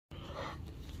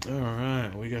All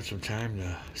right, we got some time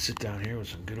to sit down here with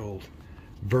some good old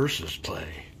versus play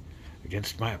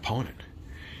against my opponent.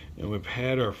 And we've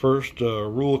had our first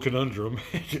rule conundrum.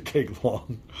 It didn't take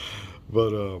long.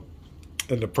 But,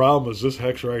 and the problem is this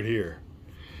hex right here.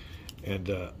 And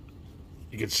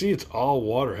you can see it's all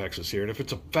water hexes here. And if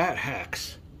it's a fat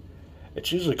hex,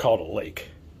 it's usually called a lake.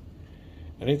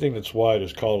 Anything that's wide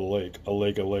is called a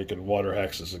lake, and water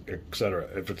hexes, etc.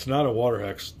 If it's not a water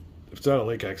hex, if it's not a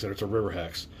lake hex, then it's a river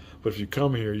hex. But if you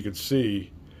come here, you can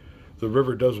see the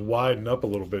river does widen up a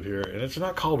little bit here, and it's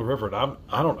not called a river. And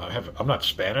I'm not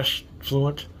Spanish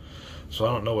fluent, so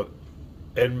I don't know what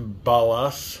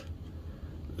Embalas,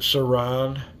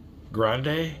 Saran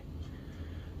Grande.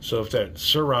 So if that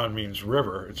Saran means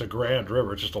river, it's a grand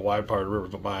river. It's just a wide part of the river.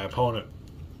 But my opponent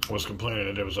was complaining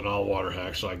that it was an all-water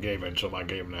hex, so I gave in. So I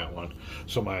gave him that one.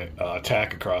 So my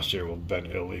attack across here would have been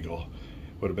illegal.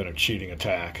 Would have been a cheating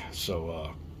attack.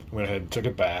 So went ahead and took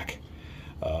it back.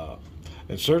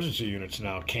 Insurgency units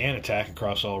now can attack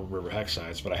across all river hex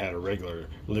sites, but I had a regular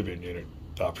Libyan unit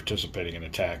participating in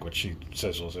attack, which he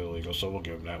says was illegal, so we'll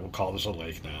give him that. We'll call this a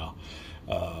lake now.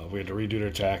 We had to redo the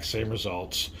attack, same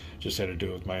results, just had to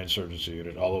do it with my insurgency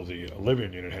unit, although the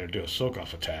Libyan unit had to do a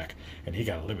soak-off attack, and he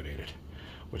got eliminated,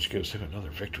 which gives him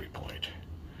another victory point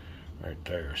right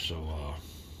there. So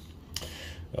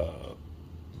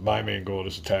my main goal of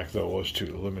this attack, though, was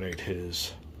to eliminate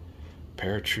his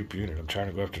paratroop unit. I'm trying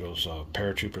to go after those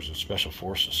paratroopers and special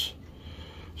forces.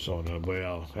 So in a way,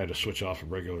 I had to switch off a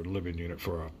regular Libyan unit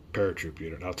for a paratroop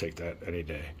unit. I'll take that any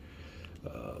day.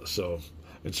 So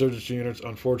insurgency units,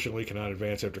 unfortunately, cannot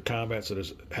advance after combat. So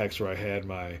this hex where I had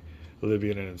my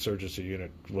Libyan and insurgency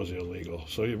unit was illegal.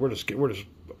 So we're just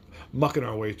mucking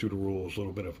our way through the rules, a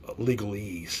little bit of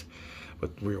legalese.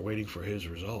 But we were waiting for his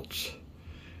results.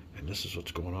 And this is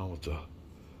what's going on with the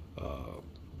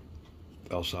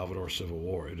El Salvador Civil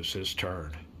War. It is his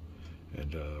turn,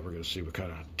 and we're going to see what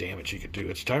kind of damage he can do.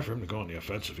 It's time for him to go on the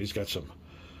offensive. He's got some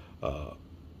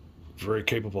very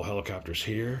capable helicopters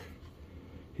here.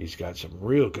 He's got some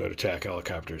real good attack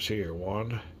helicopters here.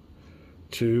 1,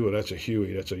 2, well, that's a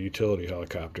Huey. That's a utility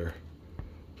helicopter.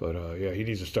 But, yeah, he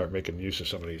needs to start making use of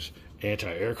some of these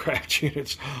anti-aircraft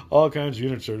units. All kinds of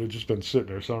units that have just been sitting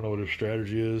there, so I don't know what his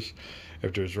strategy is,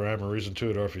 if there's rhyme or reason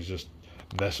to it, or if he's just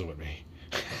messing with me.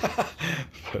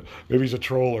 Maybe he's a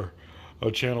troller, a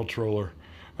channel troller.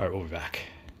 All right, we'll be back.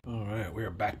 All right, we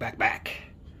are back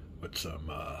with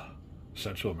some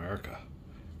Central America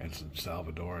and some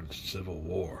Salvadoran Civil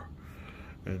War.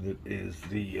 And it is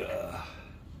the,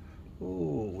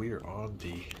 we are on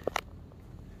the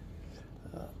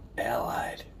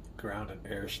Allied ground and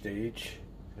air stage.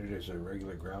 It is a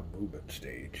regular ground movement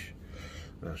stage.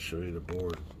 I'll show you the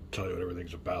board, tell you what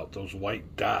everything's about. Those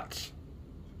white dots,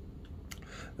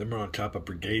 them are on top of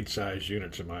brigade-sized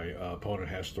units, and my opponent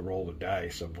has to roll the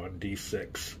dice on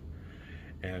 1d6,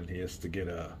 and he has to get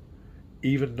a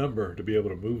even number to be able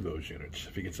to move those units.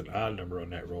 If he gets an odd number on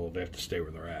that roll, they have to stay where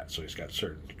they're at, so he's got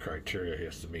certain criteria he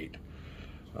has to meet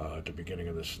at the beginning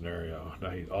of this scenario.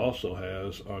 Now he also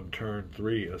has, on turn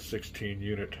 3, a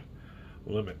 16-unit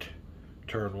limit.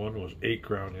 Turn 1 was 8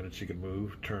 ground units he could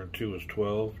move, turn 2 was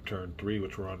 12, turn 3,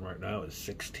 which we're on right now, is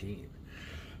 16.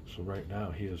 So right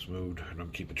now he has moved, and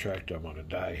I'm keeping track of them on a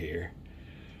die here,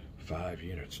 5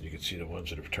 units, and you can see the ones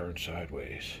that have turned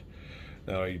sideways.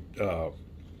 Now he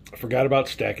forgot about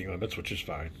stacking limits, which is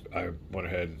fine. I went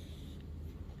ahead,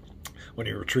 when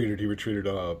he retreated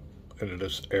into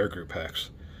this air group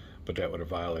hex, but that would have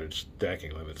violated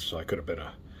stacking limits, so I could have been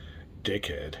a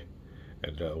dickhead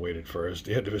and waited for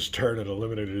the end of his turn and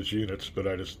eliminated his units, but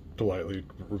I just politely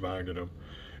reminded him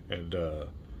and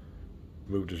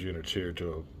moved his units here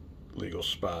to a legal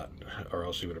spot, or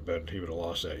else he would have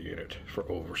lost that unit for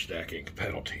overstacking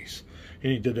penalties.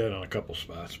 He did that on a couple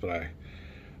spots, but I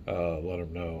let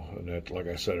him know. And that, like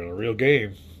I said, in a real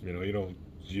game, you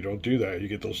don't do that. You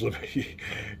get those limits.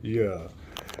 Yeah,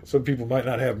 some people might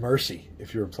not have mercy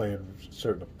if you're playing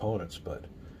certain opponents, but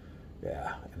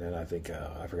yeah. And then I think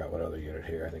I forgot what other unit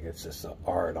here. I think it's this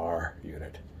R&R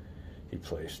unit he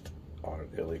placed on an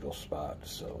illegal spot.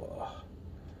 So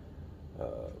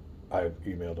I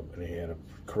emailed him, and he had him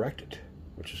corrected,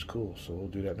 which is cool. So we'll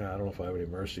do that now. I don't know if I have any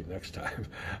mercy next time.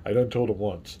 I done told him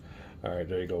once. All right,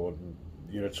 there you go.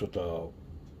 Units with the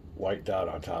white dot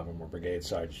on top of them are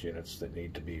brigade-sized units that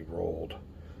need to be rolled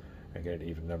and get an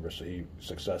even number. So he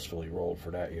successfully rolled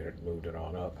for that unit and moved it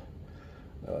on up.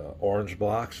 Orange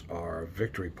blocks are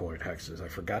victory point hexes. I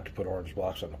forgot to put orange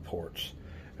blocks on the ports.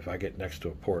 If I get next to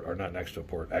a port, or not next to a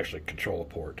port, actually control a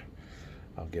port,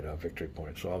 I'll get a victory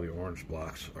point. So all the orange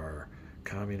blocks are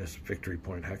communist victory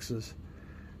point hexes,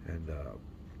 and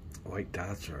white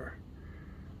dots are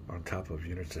on top of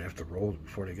units that have to roll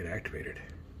before they get activated.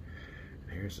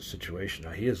 And here's the situation.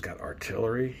 Now, he has got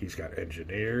artillery, he's got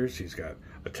engineers, he's got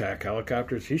attack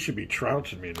helicopters. He should be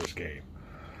trouncing me in this game.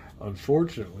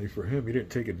 Unfortunately for him, he didn't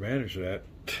take advantage of that.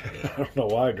 I don't know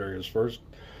why during his first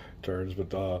turns,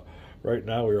 but right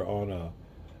now we're on a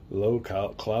low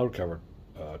cloud cover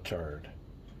turn.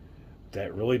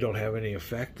 That really don't have any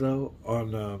effect, though,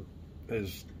 on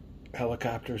his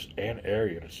helicopters and air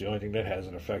units. The only thing that has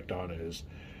an effect on is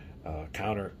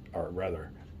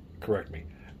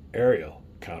aerial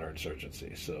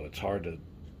counterinsurgency. So it's hard to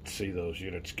see those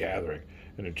units gathering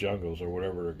in the jungles or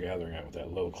whatever they're gathering at with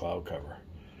that low cloud cover.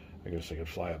 I guess they could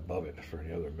fly above it for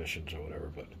any other missions or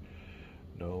whatever, but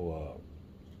no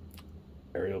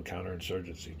aerial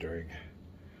counterinsurgency during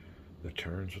the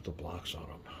turns with the blocks on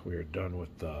them. We are done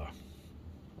with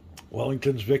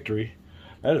Wellington's victory.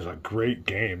 That is a great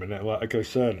game, and like I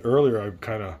said earlier, I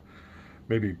kind of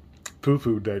maybe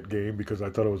poo-pooed that game because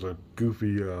I thought it was a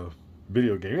goofy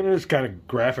video game, and it is kind of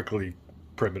graphically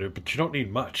primitive, but you don't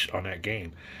need much on that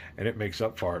game, and it makes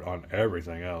up for it on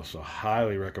everything else. So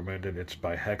highly recommended. It's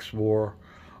by Hex War,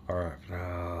 or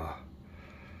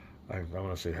I'm going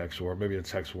to say Hex War. Maybe it's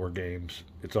Hex War Games.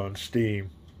 It's on Steam,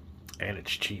 and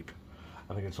it's cheap.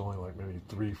 I think it's only like maybe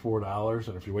 $3-4,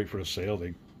 and if you wait for the sale,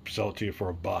 they sell it to you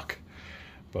for $1.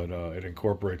 But it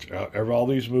incorporates all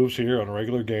these moves here on a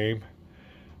regular game.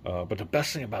 But the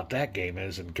best thing about that game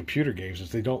is, in computer games,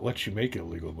 is they don't let you make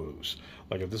illegal moves.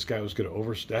 Like if this guy was going to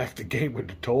overstack, the game would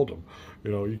have told him,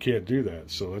 you can't do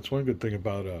that. So that's one good thing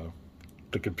about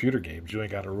the computer games. You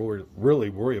ain't got to really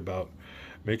worry about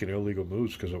making illegal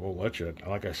moves because it won't let you.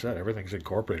 Like I said, everything's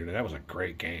incorporated, and that was a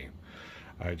great game.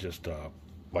 I just,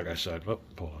 like I said, hold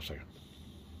on a second.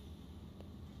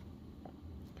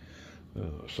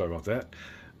 Sorry about that.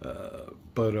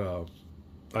 But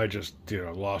I just,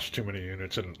 lost too many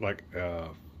units, and like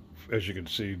as you can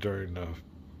see during the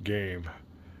game,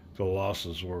 the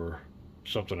losses were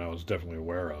something I was definitely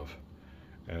aware of,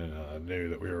 and knew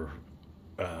that we were,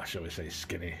 shall we say,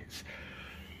 skating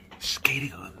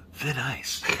on thin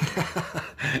ice.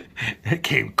 It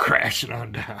came crashing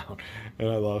on down, and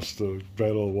I lost the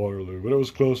Battle of Waterloo. But it was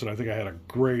close, and I think I had a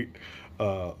great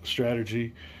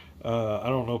strategy. I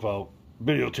don't know if I'll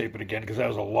videotape it again because that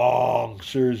was a long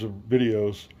series of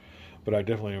videos, but I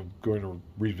definitely am going to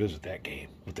revisit that game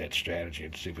with that strategy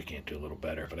and see if we can't do a little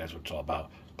better. But that's what it's all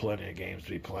about. Plenty of games to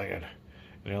be playing,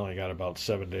 and I only got about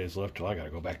 7 days left till I got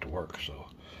to go back to work. So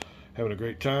having a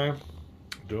great time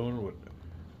doing what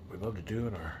we love to do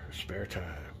in our spare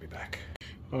time. Be back.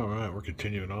 All right, we're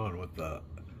continuing on with the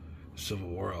Civil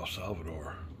War El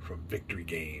Salvador from Victory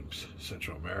Games,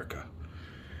 Central America.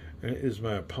 And it is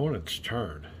my opponent's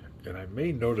turn. And I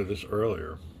made note of this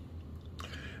earlier,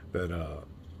 that,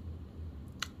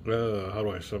 how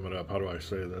do I sum it up? How do I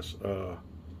say this?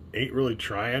 Ain't really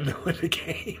trying to win the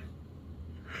game.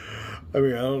 I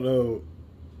mean, I don't know.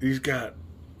 He's got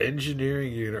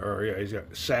engineering unit, he's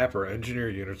got sapper engineer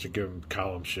units that give him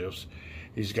column shifts.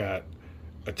 He's got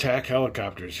attack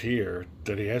helicopters here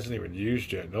that he hasn't even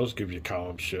used yet. And those give you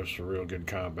column shifts for real good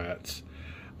combats.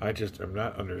 I just am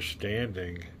not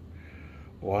understanding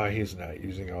why he's not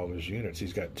using all his units.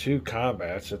 He's got 2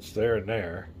 combats. That's there and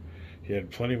there. He had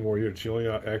plenty more units. He only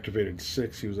activated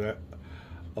 6. He was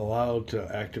allowed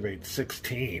to activate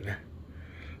 16.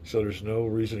 So there's no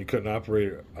reason he couldn't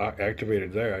activate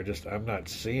it there. I'm not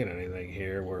seeing anything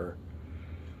here where,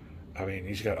 I mean,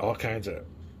 he's got all kinds of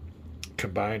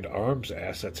combined arms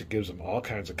assets that gives him all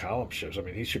kinds of column shifts. I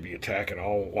mean, he should be attacking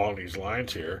all along these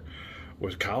lines here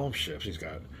with column shifts. He's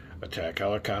got attack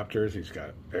helicopters, he's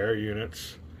got air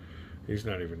units he's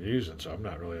not even using, so I'm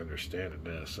not really understanding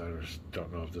this. I just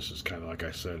don't know if this is kind of, like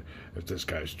I said, if this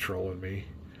guy's trolling me,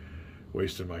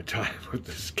 wasting my time with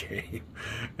this game,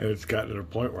 and it's gotten to the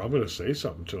point where I'm going to say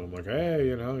something to him like, hey,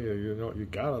 you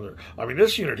got other. I mean,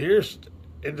 this unit here is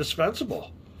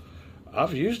indispensable.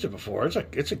 I've used it before.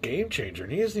 It's a game changer,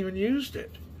 and he hasn't even used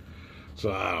it.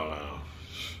 So I don't know.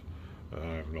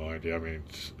 I have no idea. I mean,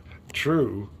 it's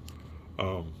true.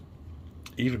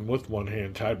 Even with one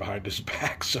hand tied behind his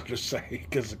back, so to say,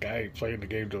 because the guy ain't playing the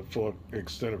game to the full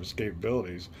extent of his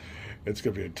capabilities, it's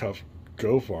going to be a tough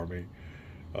go for me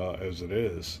as it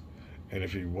is. And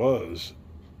if he was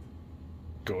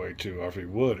going to, or if he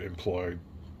would employ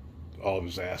all of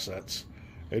his assets,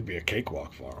 it'd be a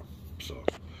cakewalk for him. So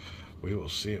we will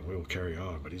see it. We will carry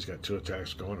on. But he's got 2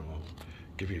 attacks going, and we'll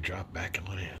give you a drop back and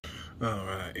land. All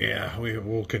right, yeah,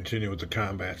 we'll continue with the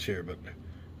combats here, but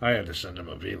I had to send him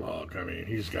a vlog. I mean,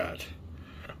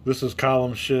 this is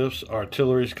column shifts,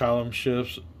 artillery's column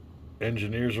shifts,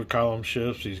 engineers are column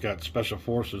shifts, he's got special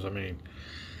forces. I mean,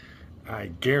 I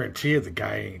guarantee you the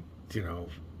guy ain't, you know,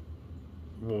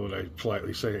 what would I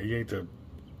politely say?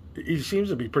 He seems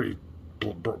to be pretty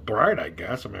bright, I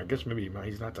guess. I mean, I guess maybe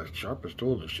he's not the sharpest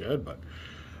tool in the shed, but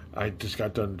I just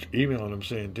got done emailing him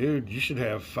saying, dude, you should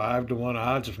have 5-to-1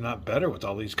 odds, if not better, with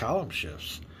all these column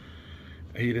shifts.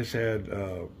 He just had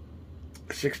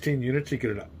 16 units he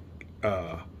could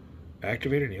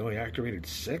activate, and he only activated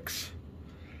 6.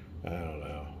 I don't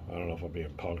know. I don't know if I'm being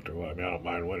punked or what. I mean, I don't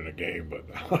mind winning a game, but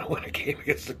I want to win a game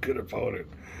against a good opponent.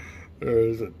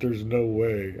 There's no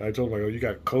way. I told him, I go, you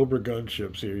got Cobra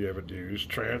gunships here you haven't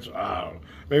used. I don't know.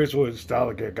 Maybe it's what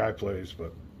style the guy plays,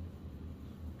 but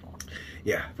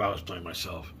yeah, if I was playing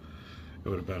myself, it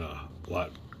would have been a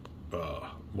lot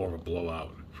more of a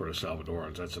blowout for the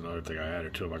Salvadorans. That's another thing I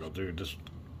added to him. I go, dude,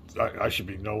 I should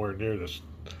be nowhere near this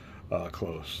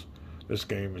close. This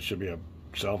game, it should be a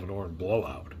Salvadoran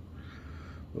blowout.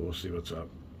 But we'll see what's up.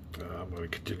 I'm going to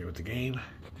continue with the game.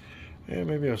 And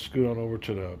maybe I'll scoot on over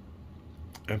to the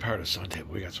Empire to Sun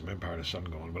table. We got some Empire to Sun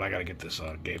going, but I got to get this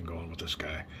game going with this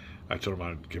guy. I told him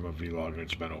I'd give him a vlog, and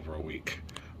it's been over a week.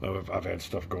 I've had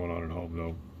stuff going on at home,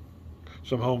 though.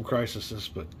 Some home crises,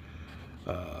 but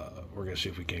we're going to see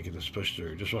if we can't get this pushed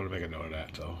through. Just want to make a note of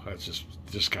that, though. That's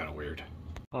just kind of weird.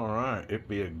 All right. It'd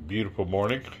be a beautiful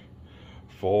morning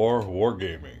for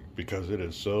wargaming because it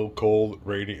is so cold,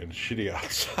 rainy, and shitty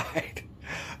outside.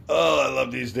 Oh, I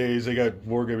love these days. They got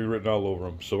wargaming written all over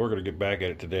them. So we're going to get back at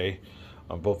it today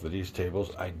on both of these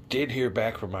tables. I did hear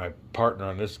back from my partner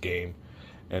on this game,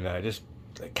 and I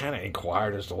kind of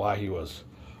inquired as to why he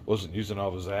wasn't using all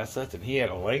of his assets, and he had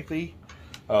a lengthy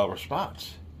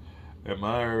response. And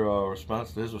my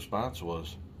response to his response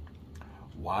was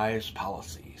wise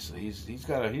policy. So he's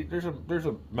got there's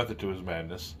a method to his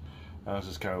madness. I was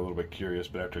just kind of a little bit curious,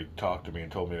 but after he talked to me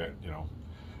and told me that,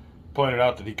 pointed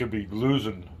out that he could be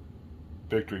losing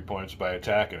victory points by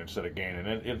attacking instead of gaining,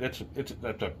 and that's a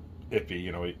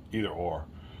iffy, either or.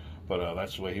 But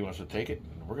that's the way he wants to take it,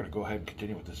 and we're going to go ahead and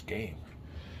continue with this game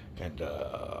and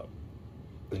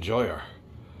enjoy our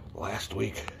last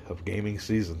week of gaming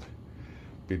season.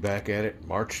 Be back at it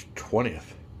March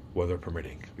 20th, weather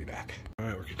permitting. Be back. All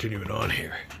right, we're continuing on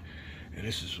here, and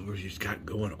this is what he's got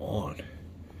going on.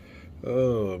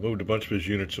 Oh, I moved a bunch of his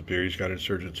units up here. He's got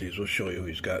insurgencies. We'll show you who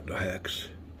he's got in the hex.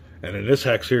 And in this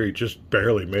hex here, he just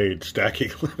barely made stacking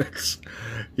limits.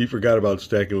 He forgot about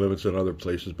stacking limits in other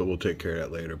places, but we'll take care of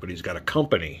that later. But he's got a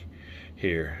company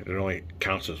here. It only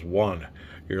counts as 1.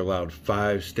 You're allowed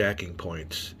 5 stacking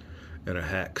points in a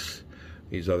hex.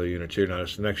 These other units here. Now,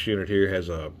 this next unit here has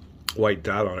a white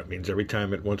dot on it. It means every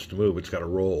time it wants to move, it's got to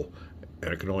roll.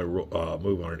 And it can only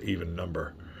move on an even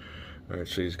number. All right,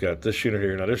 so he's got this unit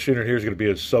here. Now, this unit here is going to be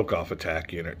his soak-off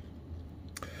attack unit.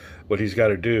 What he's got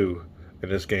to do in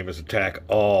this game is attack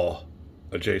all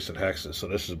adjacent hexes. So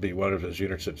this will be one of his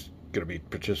units that's going to be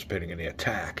participating in the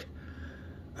attack,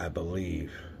 I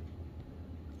believe.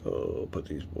 Oh, put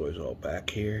these boys all back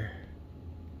here.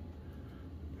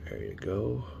 There you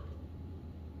go.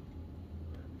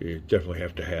 You definitely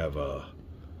have to have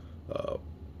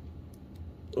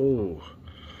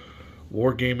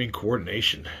wargaming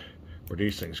coordination, where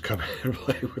these things come in and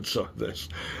play with some of this.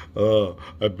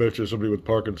 I bet you somebody with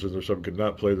Parkinson's or something could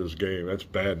not play this game. That's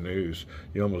bad news.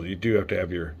 You do have to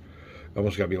have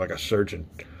almost got to be like a surgeon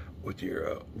with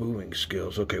your moving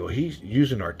skills. Okay, well, he's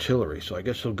using artillery, so I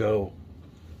guess he'll go.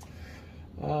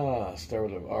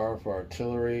 Start with an R for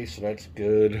artillery, so that's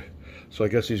good. So I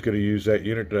guess he's going to use that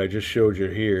unit that I just showed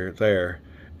you there.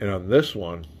 And on this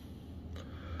one,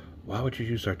 why would you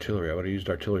use artillery? I would have used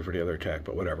artillery for the other attack,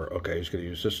 but whatever. Okay, he's going to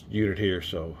use this unit here,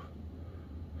 so.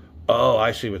 Oh,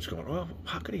 I see what's going on. Well,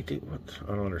 how could he do what?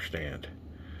 I don't understand.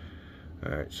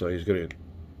 All right, so he's going to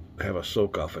have a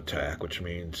soak-off attack, which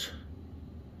means.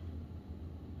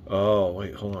 Oh,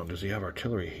 wait, hold on. Does he have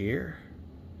artillery here?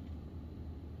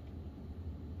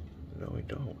 No, he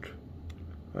don't.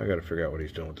 I got to figure out what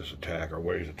he's doing with this attack, or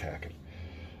where he's attacking.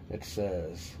 It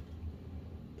says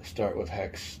start with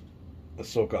hex, a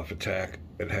soak-off attack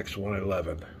at hex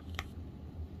 111.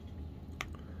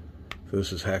 So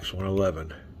this is hex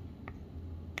 111.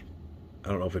 I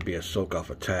don't know if it'd be a soak-off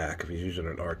attack if he's using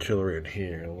an artillery in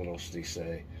here. What else did he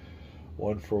say?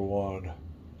 1 for 1,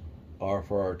 R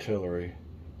for artillery.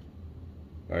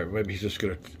 All right, maybe he's just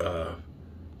going to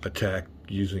attack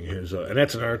using his, and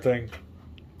that's another thing.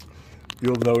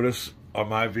 You'll notice on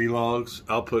my vlogs,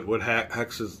 I'll put what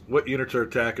hexes, what units are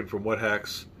attacking from what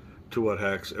hex to what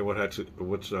hex, and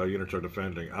what units are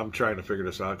defending. I'm trying to figure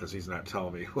this out because he's not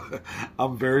telling me.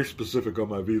 I'm very specific on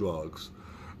my vlogs.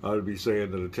 I would be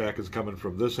saying that attack is coming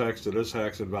from this hex to this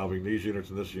hex involving these units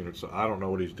and this unit, so I don't know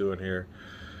what he's doing here.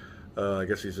 I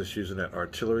guess he's just using that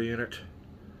artillery unit.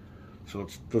 So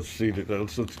let's see.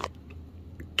 Let's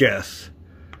guess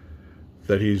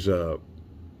that he's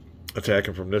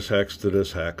attacking from this hex to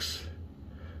this hex,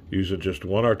 using just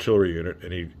one artillery unit,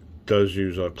 and he does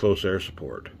use close air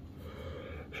support.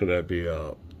 So that'd be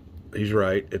he's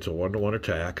right. It's a 1-to-1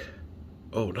 attack.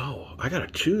 Oh no, I got a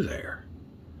 2 there.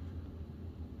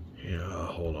 Yeah,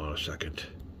 hold on a second.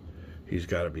 He's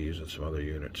got to be using some other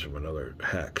units from another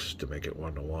hex to make it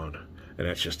 1-to-1. And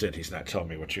that's just it. He's not telling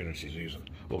me what units he's using.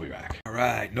 We'll be back. All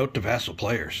right, note to Vassal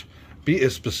players. Be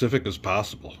as specific as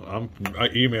possible. I'm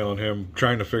emailing him,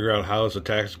 trying to figure out how his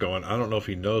attack's going. I don't know if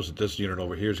he knows that this unit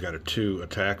over here's got a 2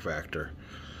 attack factor.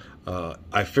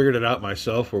 I figured it out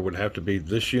myself, where it would have to be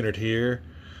this unit here,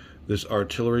 this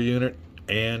artillery unit,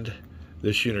 and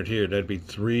this unit here. That'd be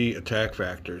 3 attack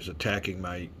factors attacking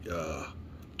my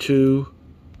 2.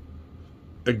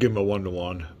 I'd give him a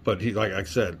 1-to-1, but he, like I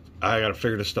said, I got to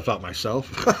figure this stuff out myself.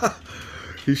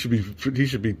 He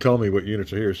should be telling me what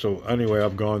units are here. So anyway,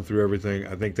 I've gone through everything.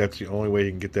 I think that's the only way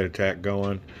he can get that attack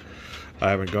going.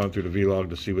 I haven't gone through the vlog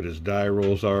to see what his die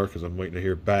rolls are, because I'm waiting to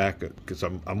hear back. Because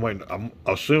I'm waiting. I'm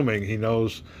assuming he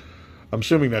knows. I'm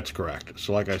assuming that's correct.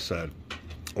 So like I said,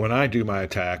 when I do my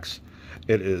attacks,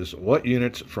 it is what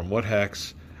units from what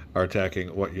hex are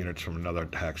attacking what units from another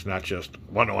hex, not just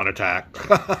 1-to-1 attack.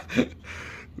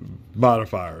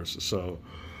 Modifiers. So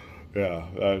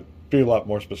yeah, be a lot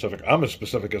more specific. I'm as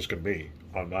specific as can be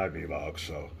on my vlog.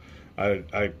 So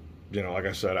I you know, like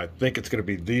I said, I think it's going to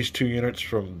be these 2 units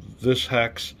from this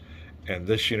hex and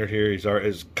this unit here.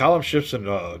 His column shifts and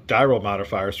die roll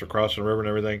modifiers for crossing the river and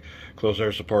everything, close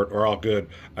air support, are all good.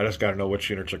 I just got to know which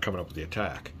units are coming up with the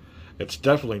attack. It's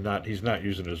definitely not, he's not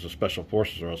using it as a special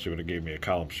forces, or else he would have gave me a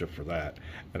column shift for that.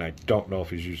 And I don't know if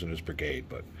he's using his brigade,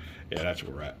 but yeah, that's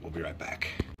where we're at. We'll be right back.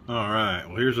 All right,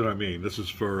 well, here's what I mean. This is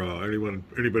for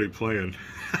anybody playing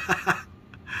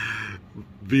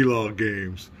vlog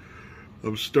games.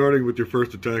 I'm starting with your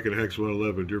first attack at hex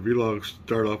 111. Your vlogs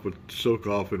start off with soak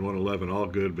off in 111, all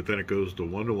good, but then it goes to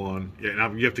 1-to-1. Yeah,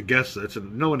 now you have to guess.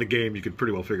 Knowing the game, you can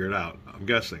pretty well figure it out. I'm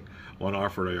guessing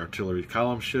 1R for the artillery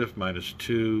column shift,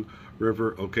 -2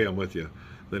 river. Okay, I'm with you.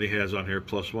 Then he has on here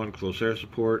 +1 close air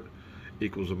support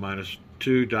equals a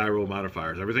 -2 die roll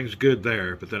modifiers. Everything's good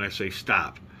there, but then I say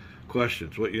stop.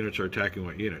 Questions: what units are attacking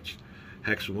what units?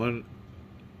 Hex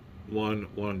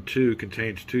 1-1-1-2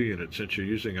 contains 2 units. Since you're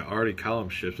using an arty column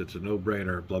shift, it's a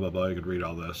no-brainer. Blah blah blah. You could read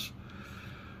all this.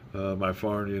 My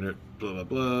foreign unit. Blah blah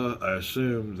blah. I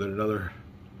assume that another.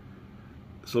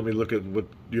 So let me look at what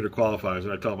unit qualifies,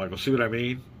 and I tell him, I go, see what I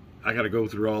mean? I got to go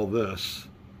through all this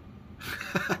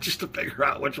just to figure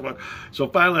out which one. So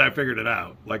finally, I figured it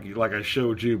out, like I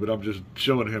showed you, but I'm just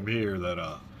showing him here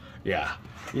that yeah,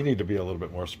 you need to be a little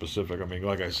bit more specific. I mean,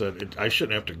 like I said, I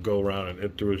shouldn't have to go around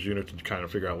and through his units and kind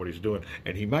of figure out what he's doing,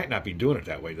 and he might not be doing it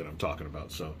that way that I'm talking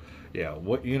about. So yeah,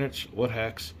 what units, what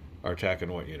hex are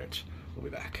attacking what units? We'll be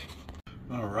back.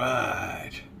 All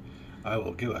right, I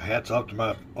will give a hats off to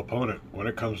my opponent when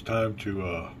it comes time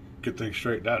to get things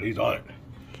straightened out. He's on it,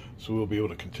 so we'll be able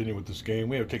to continue with this game.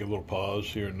 We have to take a little pause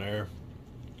here and there.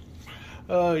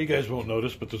 You guys won't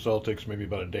notice, but this all takes maybe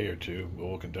about a day or 2. But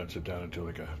we'll condense it down into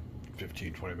like a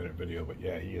 15-20 minute video. But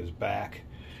yeah, he is back.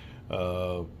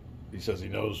 He says he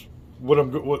knows what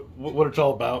it's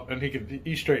all about, and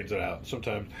he straightens it out.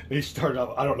 Sometimes he started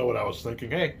out, I don't know what I was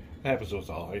thinking. Hey, it happens to us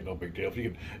all. Ain't no big deal. If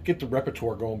you can get the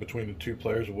repertoire going between the 2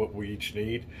 players of what we each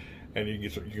need, and you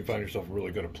can find yourself a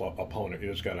really good opponent.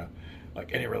 You just gotta,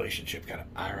 like any relationship, gotta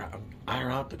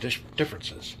iron out the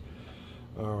differences.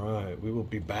 All right, we will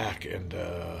be back, and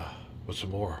with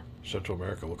some more Central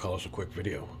America. We'll call us a quick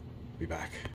video. Be back.